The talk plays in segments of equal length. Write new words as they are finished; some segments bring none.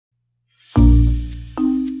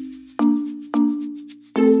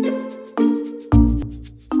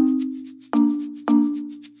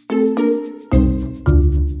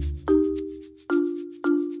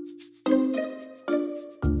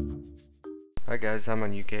Hi guys,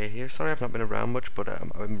 AntmanUK here. Sorry I've not been around much, but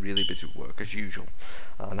I'm really busy with work as usual,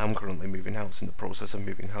 and I'm currently moving house, in the process of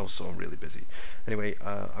moving house, so I'm really busy. Anyway,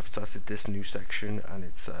 I've started this new section, and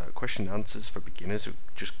it's question and answers for beginners who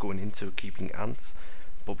are just going into keeping ants.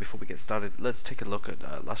 But before we get started, let's take a look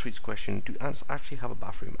at last week's question. Do ants actually have a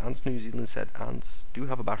bathroom? Ants New Zealand said ants do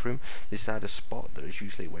have a bathroom. They decide a spot that is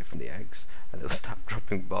usually away from the eggs, and they'll start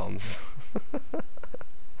dropping bombs.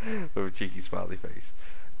 With a cheeky smiley face.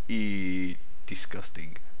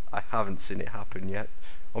 Disgusting. I haven't seen it happen yet,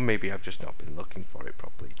 or maybe I've just not been looking for it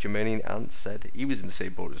properly. Jermaine Ant said he was in the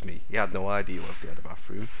same boat as me. He had no idea if they had a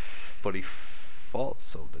bathroom, but he thought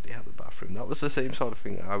so that they had a bathroom. That was the same sort of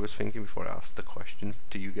thing I was thinking before I asked the question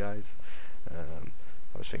to you guys.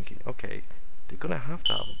 I was thinking, okay, they're gonna have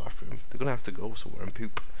to have a bathroom. They're gonna have to go somewhere and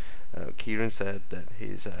poop. Kieran said that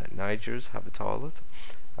his Nigers have a toilet,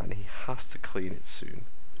 and he has to clean it soon.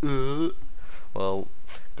 Well,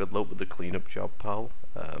 good luck with the cleanup job, pal.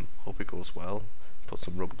 Hope it goes well. Put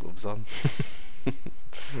some rubber gloves on. You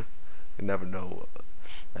never know.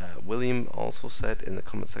 William also said in the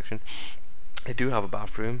comment section, they do have a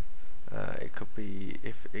bathroom. It could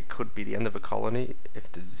be the end of a colony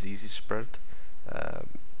if the disease is spread.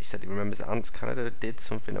 He said he remembers Ants Canada did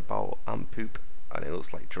something about ant poop, and it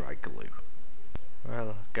looks like dry glue.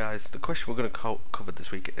 Well, guys, the question we're going to cover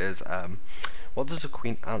this week is, what does a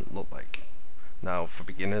queen ant look like? Now, for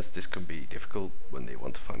beginners, this can be difficult when they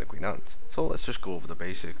want to find a queen ant. So let's just go over the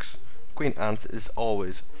basics. Queen ant is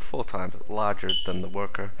always 4 times larger than the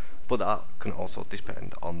worker, but that can also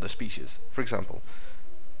depend on the species. For example,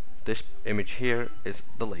 this image here is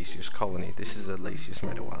the Lasius colony. This is a Lasius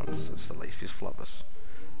meadow ant, so it's the Lasius flavus.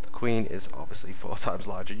 The queen is obviously 4 times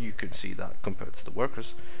larger. You can see that compared to the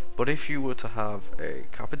workers. But if you were to have a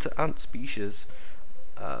capita ant species,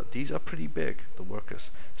 these are pretty big, the workers.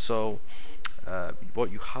 So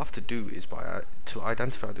what you have to do is to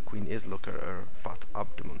identify the queen is look at her fat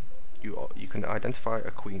abdomen. You can identify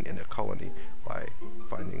a queen in a colony by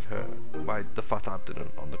finding by the fat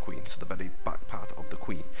abdomen on the queen, so the very back part of the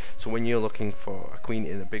queen. So when you're looking for a queen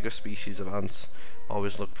in a bigger species of ants,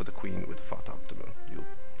 always look for the queen with the fat abdomen. You'll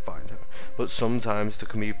find her. But sometimes there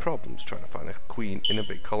can be problems trying to find a queen in a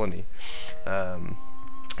big colony.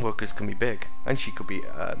 Workers can be big, and she could be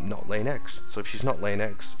not laying eggs. So if she's not laying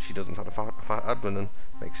eggs, she doesn't have a fat abdomen,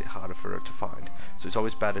 makes it harder for her to find. So it's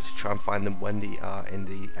always better to try and find them when they are in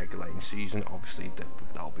the egg laying season. Obviously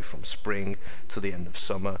that'll be from spring to the end of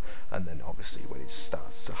summer, and then obviously when it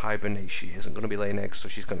starts to hibernate, she isn't going to be laying eggs, so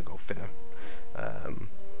she's going to go thinner.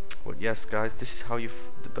 But yes, guys, this is how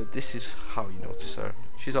you notice her.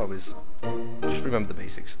 She's always, just remember the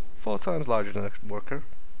basics, 4 times larger than a worker,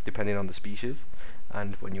 depending on the species,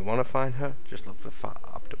 and when you want to find her, just look for the fat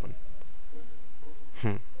abdomen.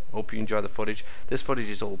 Hope you enjoy the footage. This footage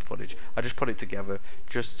is old footage. I just put it together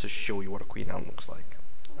just to show you what a queen ant looks like,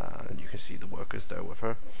 and you can see the workers there with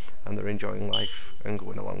her, and they're enjoying life and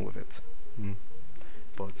going along with it.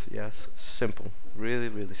 But yes, simple, really,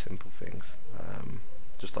 really simple things.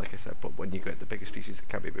 Just like I said, but when you get the bigger species, it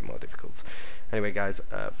can be a bit more difficult. Anyway, guys,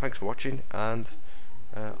 thanks for watching, and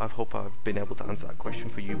I hope I've been able to answer that question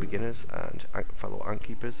for you beginners and fellow ant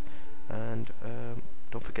keepers. And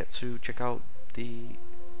don't forget to check out the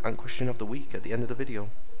ant question of the week at the end of the video.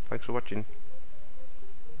 Thanks for watching.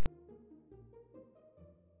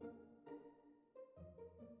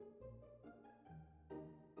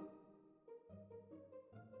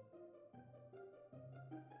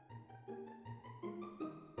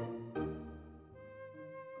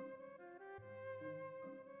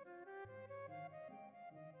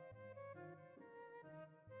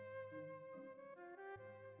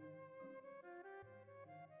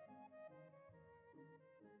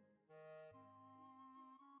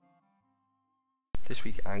 This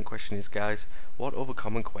week's ant question is, guys, what other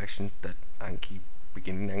common questions that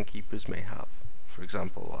beginning ant keepers may have? For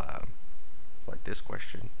example, like this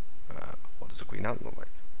question, what does a queen ant look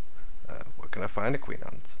like? Where can I find a queen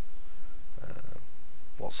ant?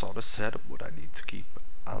 What sort of setup would I need to keep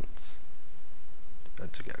ants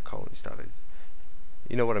and to get a colony started?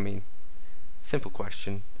 You know what I mean? Simple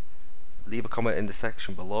question. Leave a comment in the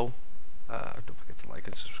section below. Don't forget to like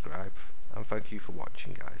and subscribe, and thank you for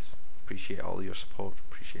watching, guys. Appreciate all your support,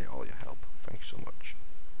 appreciate all your help. Thank you so much.